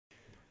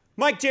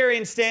Mike, Gerry,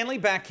 and Stanley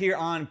back here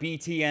on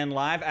BTN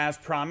Live. As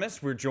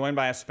promised, we're joined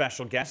by a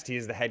special guest. He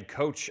is the head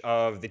coach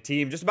of the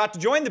team just about to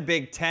join the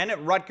Big Ten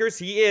at Rutgers.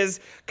 He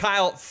is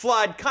Kyle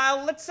Flood.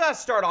 Kyle, let's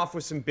start off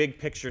with some big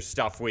picture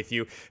stuff with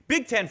you.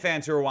 Big Ten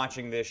fans who are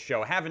watching this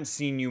show haven't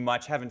seen you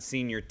much, haven't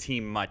seen your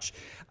team much.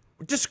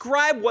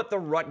 Describe what the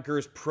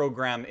Rutgers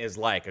program is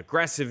like.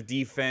 Aggressive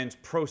defense,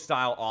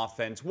 pro-style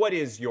offense. What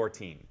is your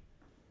team?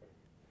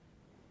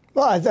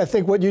 Well, I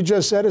think what you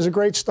just said is a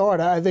great start.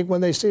 I think when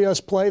they see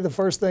us play, the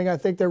first thing I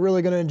think they're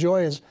really going to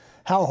enjoy is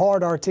how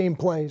hard our team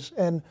plays.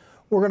 And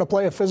we're going to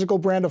play a physical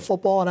brand of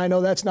football, and I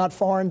know that's not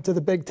foreign to the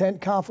Big Ten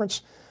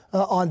Conference.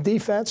 On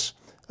defense,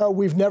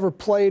 we've never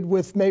played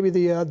with maybe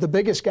the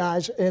biggest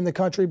guys in the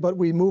country, but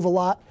we move a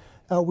lot.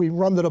 We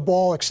run to the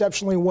ball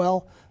exceptionally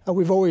well.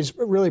 We've always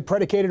really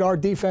predicated our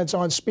defense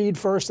on speed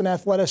first and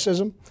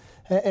athleticism.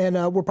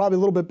 And we're probably a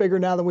little bit bigger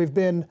now than we've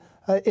been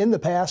in the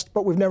past,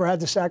 but we've never had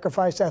to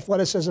sacrifice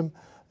athleticism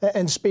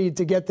and speed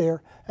to get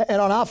there. And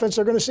on offense,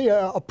 they're going to see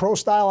a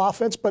pro-style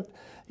offense. But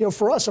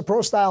for us, a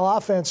pro-style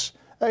offense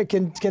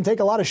can take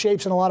a lot of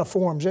shapes and a lot of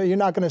forms. You're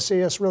not going to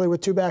see us really with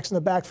two backs in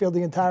the backfield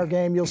the entire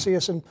game. You'll see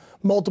us in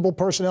multiple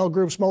personnel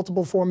groups,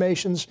 multiple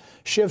formations,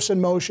 shifts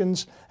and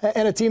motions,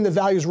 and a team that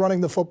values running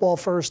the football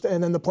first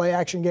and then the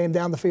play-action game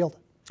down the field.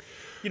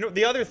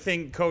 The other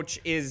thing, Coach,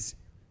 is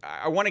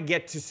I want to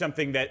get to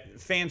something that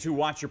fans who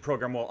watch your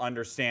program will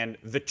understand,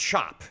 the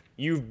chop.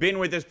 You've been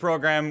with this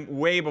program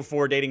way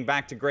before, dating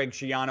back to Greg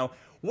Schiano.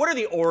 What are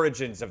the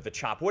origins of the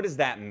chop? What does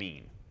that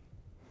mean?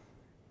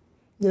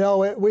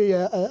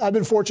 I've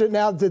been fortunate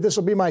now that this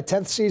will be my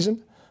 10th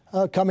season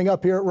coming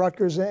up here at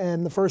Rutgers,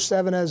 and the first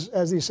 7 as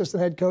the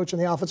assistant head coach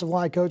and the offensive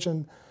line coach,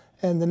 and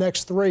the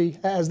next 3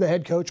 as the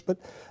head coach. But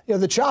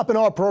the chop in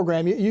our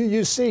program,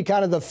 you see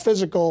kind of the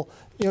physical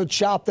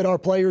chop that our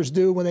players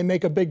do when they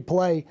make a big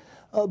play.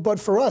 But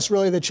for us,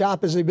 really, the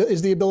chop is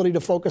the ability to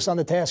focus on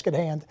the task at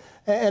hand.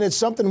 And it's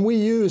something we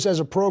use as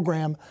a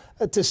program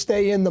to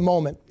stay in the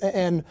moment.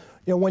 And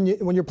when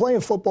you're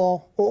playing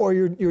football or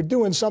you're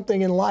doing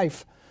something in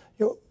life,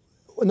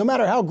 no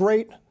matter how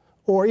great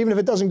or even if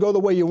it doesn't go the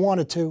way you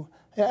want it to,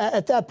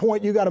 at that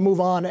point you got to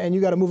move on, and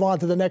you got to move on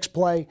to the next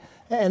play.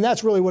 And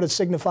that's really what it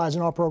signifies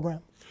in our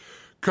program.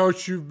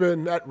 Coach, you've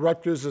been at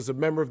Rutgers as a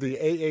member of the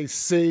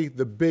AAC,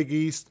 the Big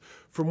East.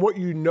 From what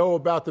you know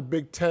about the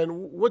Big Ten,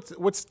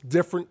 what's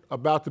different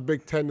about the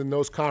Big Ten than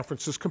those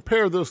conferences?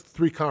 Compare those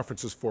 3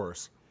 conferences for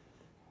us.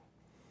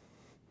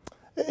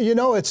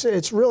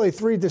 It's really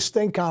 3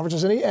 distinct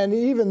conferences, and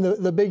even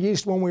the Big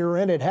East, when we were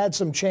in it, had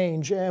some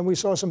change, and we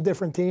saw some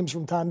different teams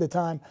from time to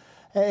time.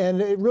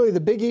 And really,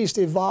 the Big East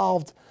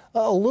evolved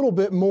a little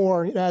bit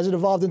more as it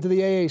evolved into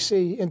the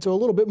AAC, into a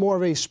little bit more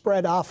of a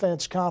spread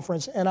offense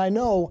conference. And I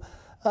know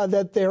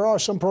that there are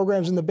some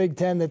programs in the Big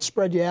Ten that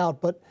spread you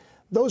out, but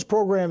those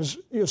programs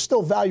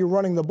still value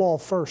running the ball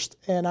first.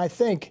 And I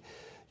think,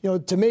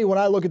 to me, when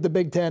I look at the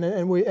Big Ten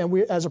and we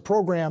as a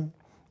program,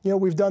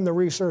 we've done the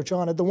research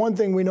on it. The one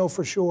thing we know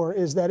for sure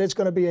is that it's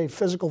going to be a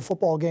physical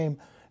football game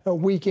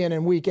week in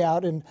and week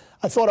out. And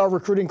I thought our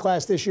recruiting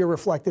class this year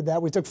reflected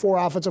that. We took 4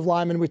 offensive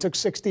linemen, we took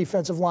 6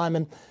 defensive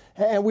linemen,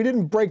 and we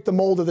didn't break the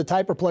mold of the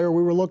type of player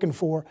we were looking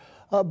for.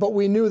 But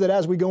we knew that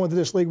as we go into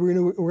this league, we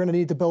knew we were going to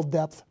need to build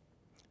depth.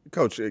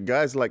 Coach,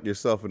 guys like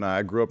yourself and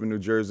I grew up in New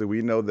Jersey.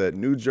 We know that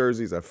New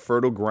Jersey is a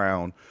fertile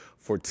ground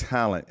for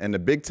talent. And the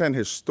Big Ten,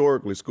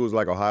 historically, schools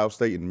like Ohio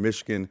State and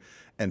Michigan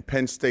and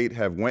Penn State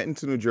have went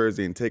into New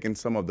Jersey and taken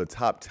some of the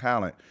top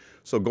talent.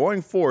 So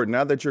going forward,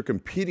 now that you're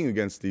competing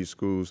against these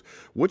schools,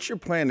 what's your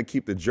plan to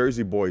keep the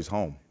Jersey boys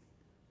home?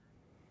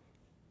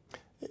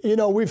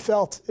 We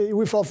felt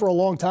for a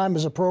long time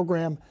as a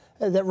program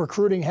that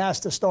recruiting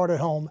has to start at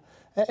home.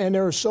 And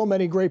there are so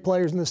many great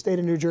players in the state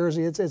of New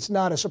Jersey. It's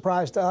not a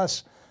surprise to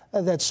us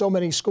that so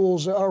many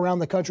schools around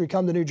the country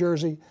come to New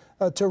Jersey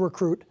to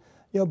recruit.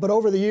 But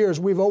over the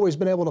years, we've always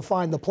been able to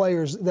find the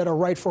players that are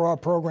right for our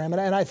program.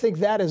 And I think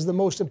that is the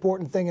most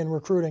important thing in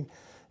recruiting.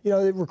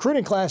 The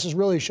recruiting classes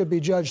really should be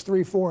judged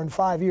 3, 4, and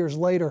 5 years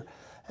later.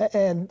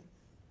 And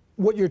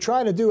what you're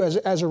trying to do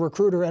as a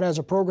recruiter and as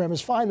a program is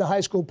find the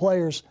high school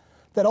players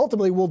that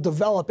ultimately will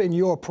develop in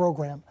your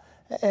program.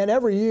 And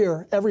every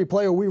year, every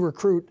player we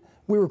recruit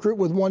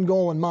with one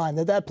goal in mind,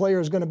 that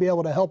player is going to be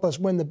able to help us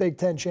win the Big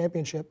Ten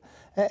championship.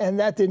 And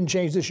that didn't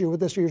change this year with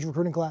this year's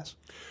recruiting class.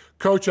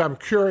 Coach, I'm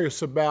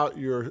curious about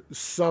your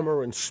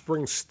summer and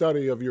spring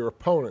study of your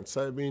opponents.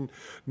 I mean,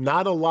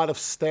 not a lot of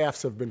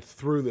staffs have been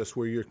through this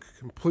where you're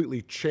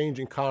completely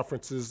changing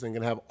conferences and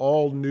going to have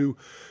all new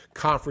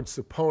conference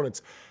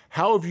opponents.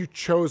 How have you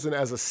chosen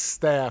as a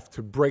staff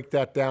to break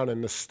that down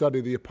and to study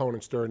the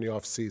opponents during the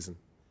offseason?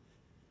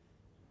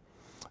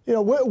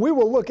 We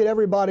will look at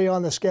everybody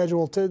on the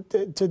schedule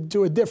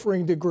to a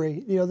differing degree.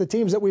 The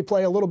teams that we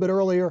play a little bit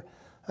earlier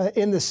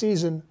in the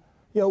season,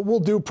 we'll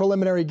do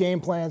preliminary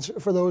game plans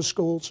for those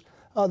schools.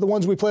 The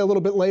ones we play a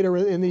little bit later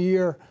in the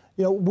year,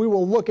 we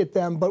will look at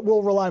them, but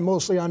we'll rely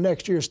mostly on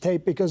next year's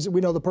tape because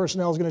we know the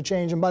personnel is going to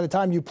change. And by the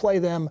time you play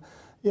them,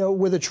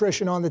 with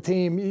attrition on the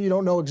team, you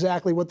don't know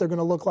exactly what they're going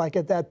to look like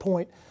at that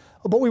point.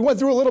 But we went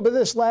through a little bit of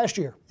this last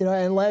year,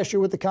 and last year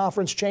with the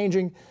conference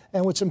changing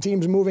and with some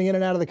teams moving in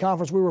and out of the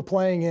conference we were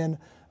playing in,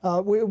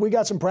 we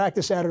got some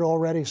practice at it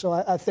already. So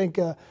I think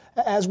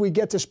as we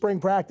get to spring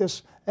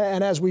practice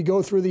and as we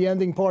go through the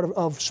ending part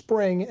of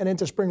spring and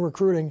into spring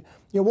recruiting,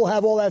 we'll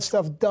have all that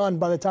stuff done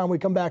by the time we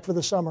come back for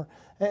the summer,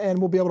 and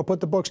we'll be able to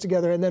put the books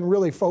together and then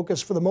really focus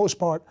for the most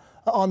part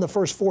on the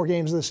first 4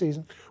 games of the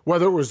season.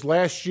 Whether it was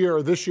last year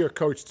or this year,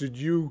 Coach, did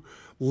you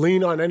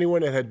lean on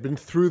anyone that had been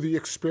through the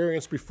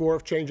experience before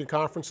of changing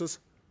conferences?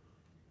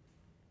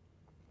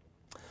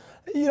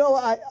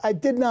 I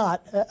did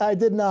not. I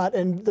did not.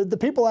 And the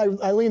people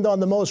I leaned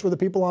on the most were the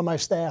people on my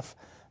staff.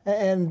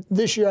 And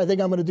this year, I think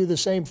I'm going to do the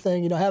same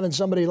thing. Having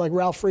somebody like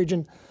Ralph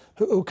Friedgen,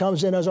 who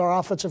comes in as our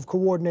offensive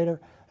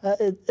coordinator,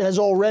 it has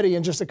already,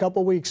 in just a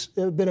couple weeks,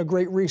 been a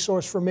great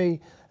resource for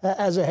me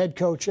as a head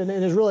coach. And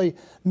there's really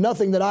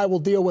nothing that I will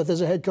deal with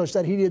as a head coach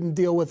that he didn't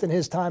deal with in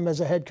his time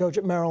as a head coach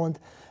at Maryland.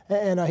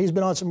 And he's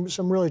been on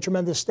some really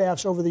tremendous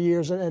staffs over the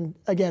years, and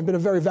again, been a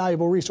very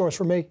valuable resource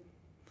for me.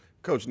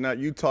 Coach, now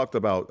you talked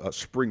about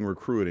spring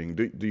recruiting.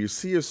 Do you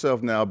see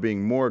yourself now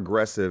being more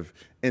aggressive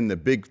in the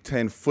Big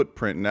Ten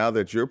footprint now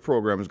that your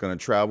program is going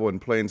to travel and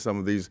play in some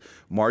of these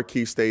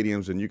marquee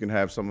stadiums, and you can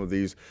have some of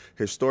these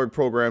historic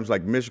programs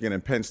like Michigan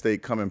and Penn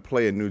State come and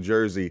play in New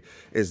Jersey?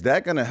 Is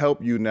that going to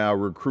help you now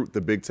recruit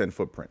the Big Ten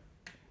footprint?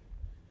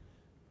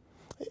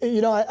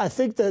 I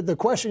think the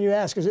question you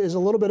ask is a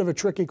little bit of a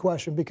tricky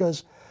question,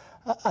 because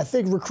I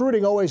think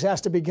recruiting always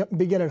has to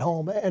begin at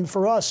home. And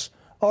for us,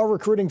 our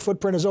recruiting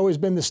footprint has always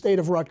been the state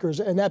of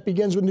Rutgers, and that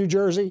begins with New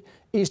Jersey,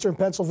 Eastern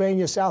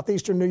Pennsylvania,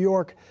 Southeastern New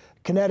York,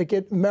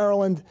 Connecticut,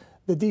 Maryland,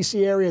 the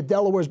D.C. area.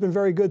 Delaware's been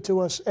very good to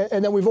us,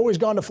 and then we've always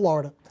gone to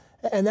Florida.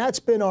 And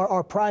that's been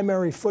our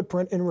primary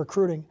footprint in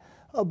recruiting.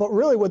 But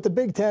really what the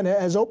Big Ten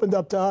has opened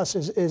up to us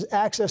is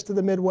access to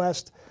the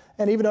Midwest.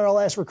 And even in our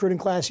last recruiting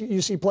class,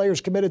 you see players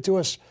committed to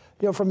us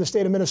from the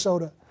state of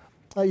Minnesota.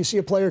 You see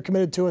a player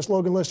committed to us,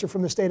 Logan Lister,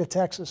 from the state of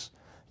Texas.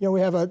 We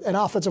have an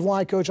offensive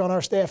line coach on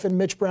our staff in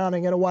Mitch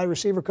Browning and a wide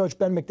receiver coach,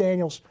 Ben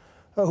McDaniels,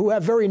 who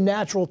have very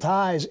natural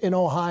ties in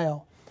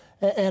Ohio.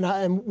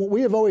 And what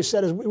we have always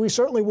said is we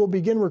certainly will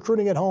begin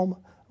recruiting at home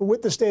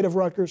with the state of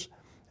Rutgers.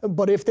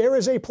 But if there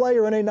is a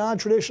player in a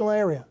non-traditional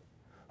area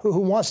who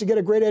wants to get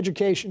a great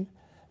education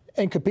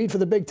and compete for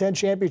the Big Ten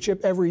championship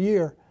every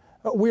year,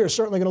 we are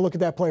certainly going to look at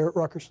that player at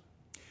Rutgers.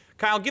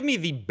 Kyle, give me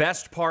the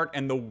best part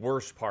and the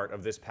worst part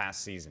of this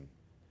past season.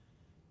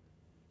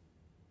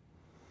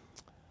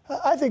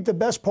 I think the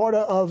best part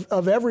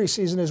of every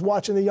season is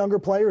watching the younger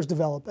players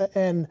develop.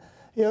 And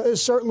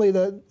certainly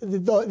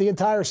the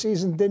entire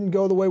season didn't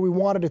go the way we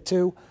wanted it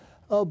to.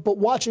 But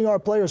watching our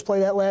players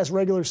play that last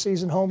regular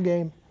season home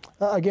game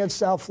against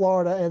South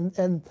Florida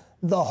and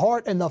the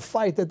heart and the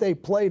fight that they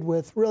played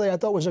with, really I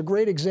thought was a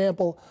great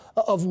example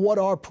of what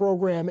our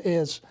program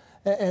is.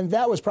 And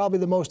that was probably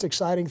the most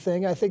exciting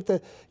thing. I think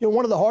that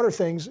one of the harder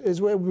things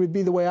would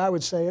be the way I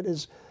would say it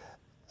is,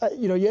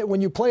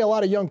 when you play a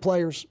lot of young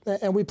players,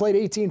 and we played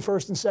 18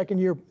 first and second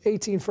year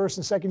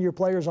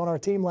players on our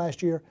team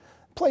last year,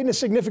 played in a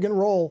significant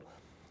role.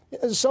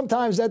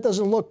 Sometimes that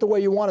doesn't look the way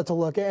you want it to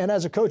look. And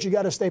as a coach, you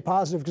got to stay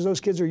positive because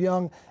those kids are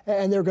young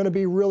and they're going to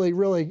be really,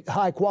 really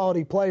high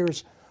quality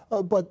players.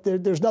 But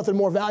there's nothing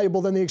more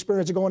valuable than the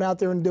experience of going out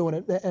there and doing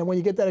it. And when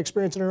you get that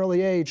experience at an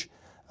early age,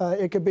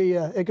 it could be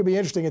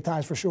interesting at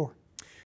times for sure.